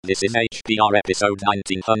This is HPR episode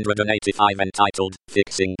 1985 entitled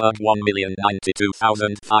Fixing Bug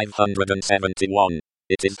 1,092,571.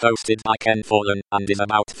 It is hosted by Ken Forlan and is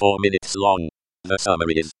about 4 minutes long. The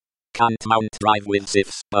summary is: can't mount drive with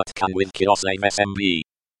CIFS but can with Kiosave SMB.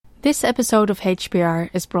 This episode of HPR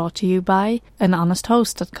is brought to you by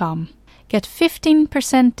anhonesthost.com. Get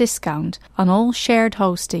 15% discount on all shared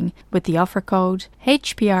hosting with the offer code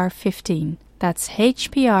HPR15. That's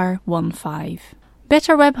HPR15.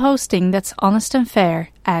 Better web hosting that's honest and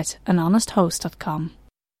fair at anhonesthost.com.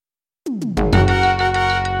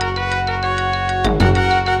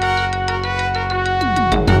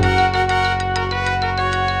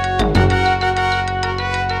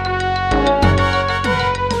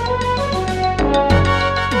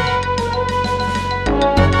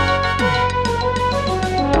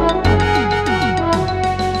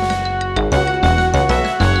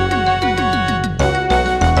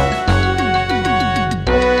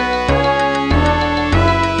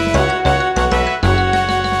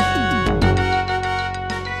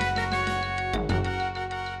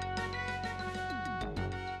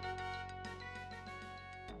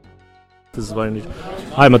 This is what I need.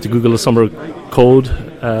 I'm at the Google Summer Code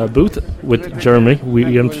booth with Jeremy.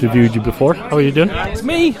 We interviewed you before. How are you doing? It's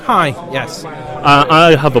me. Hi. Yes.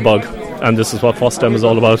 I have a bug, and this is what FOSDEM is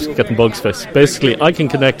all about, getting bugs fixed. Basically, I can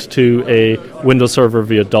connect to a Windows server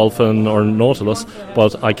via Dolphin or Nautilus,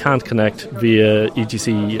 but I can't connect via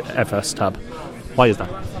etc FS tab. Why is that?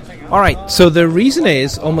 All right. So the reason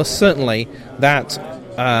is almost certainly that.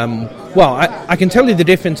 I can tell you the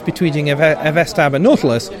difference between FSTab and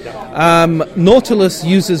Nautilus. Nautilus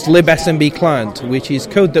uses libsmb client, which is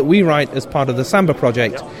code that we write as part of the Samba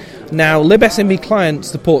project. Now, libsmb client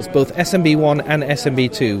supports both SMB1 and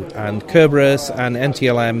SMB2, and Kerberos and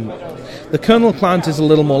NTLM. The kernel client is a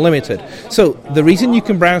little more limited. So the reason you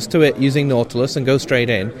can browse to it using Nautilus and go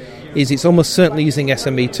straight in is it's almost certainly using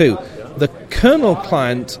SMB2. The kernel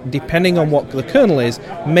client, depending on what the kernel is,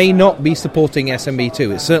 may not be supporting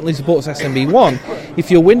SMB2. It certainly supports SMB1.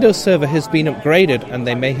 If your Windows server has been upgraded and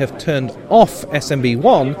they may have turned off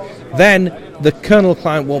SMB1, then the kernel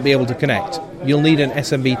client won't be able to connect. You'll need an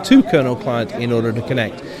SMB2 kernel client in order to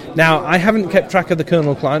connect. Now, I haven't kept track of the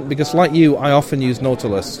kernel client because, like you, I often use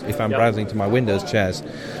Nautilus if I'm browsing to my Windows shares.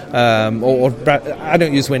 I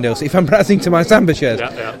don't use Windows if I'm browsing to my Samba shares.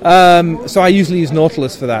 So I usually use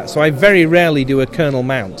Nautilus for that. So I very rarely do a kernel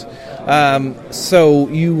mount. So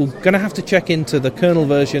you're going to have to check into the kernel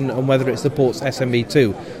version and whether it supports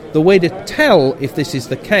SMB2. The way to tell if this is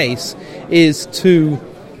the case is to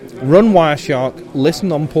run Wireshark,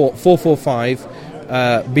 listen on port 445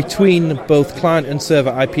 between both client and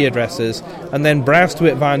server IP addresses, and then browse to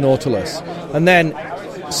it via Nautilus. And then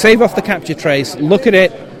save off the capture trace, look at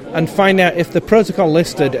it, and find out if the protocol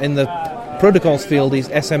listed in the protocols field is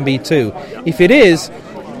SMB2. If it is,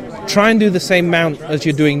 try and do the same mount as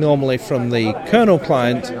you're doing normally from the kernel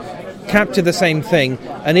client, capture the same thing,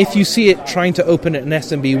 and if you see it trying to open an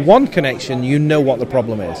SMB1 connection, you know what the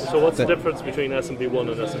problem is. So what's the difference between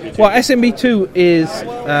SMB1 and SMB2? Well, SMB2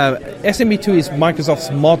 is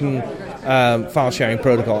Microsoft's modern file sharing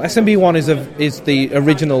protocol. SMB1 is the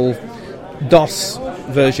original DOS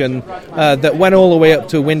version that went all the way up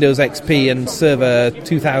to Windows XP and Server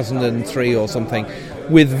 2003 or something.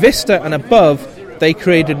 With Vista and above, they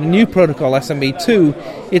created a new protocol, SMB2.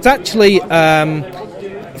 It's actually,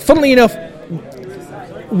 funnily enough,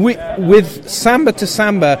 with Samba to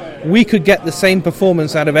Samba, we could get the same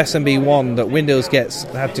performance out of SMB1 that Windows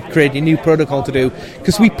had to create a new protocol to do,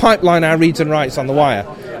 because we pipeline our reads and writes on the wire.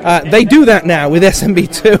 They do that now with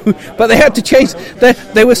SMB2, but they had to change.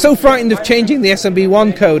 They were so frightened of changing the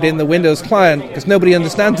SMB1 code in the Windows client, because nobody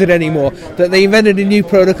understands it anymore, that they invented a new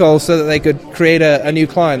protocol so that they could create a new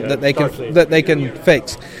client that they can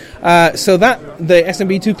fix. So that the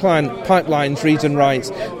SMB2 client pipelines reads and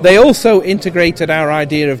writes. They also integrated our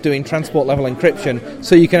idea of doing transport level encryption,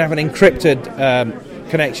 so you can have an encrypted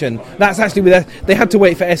connection. That's actually they had to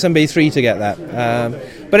wait for SMB3 to get that.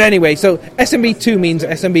 But anyway, so SMB2 means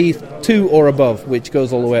SMB2 or above, which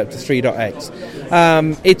goes all the way up to 3.x.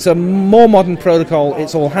 It's a more modern protocol.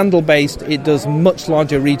 It's all handle based. It does much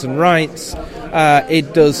larger reads and writes.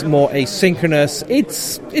 It does more asynchronous.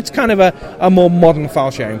 It's kind of a more modern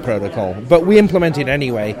file sharing protocol, but we implement it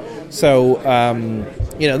anyway. So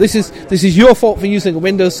this is your fault for using a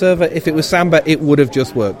Windows server. If it was Samba, it would have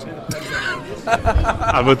just worked.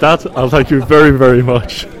 And with that, I'll thank you very, very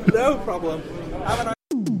much. No problem. Have a nice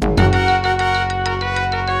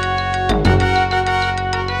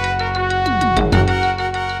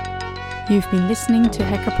You've been listening to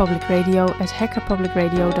Hacker Public Radio at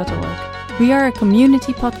hackerpublicradio.org. We are a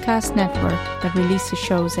community podcast network that releases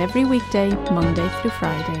shows every weekday, Monday through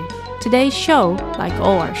Friday. Today's show, like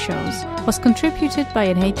all our shows, was contributed by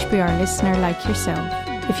an HPR listener like yourself.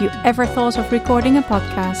 If you ever thought of recording a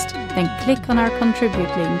podcast, then click on our contribute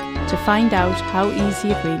link to find out how easy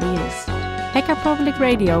it really is. Hacker Public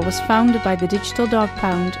Radio was founded by the Digital Dog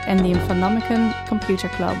Pound and the Infonomicon Computer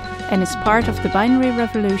Club and is part of the binary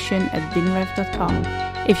revolution at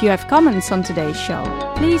binrev.com. If you have comments on today's show,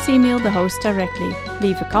 please email the host directly,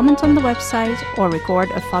 leave a comment on the website, or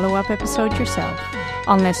record a follow-up episode yourself.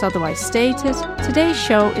 Unless otherwise stated, today's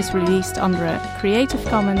show is released under a Creative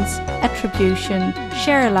Commons Attribution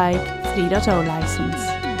Share Alike 3.0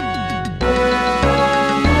 license.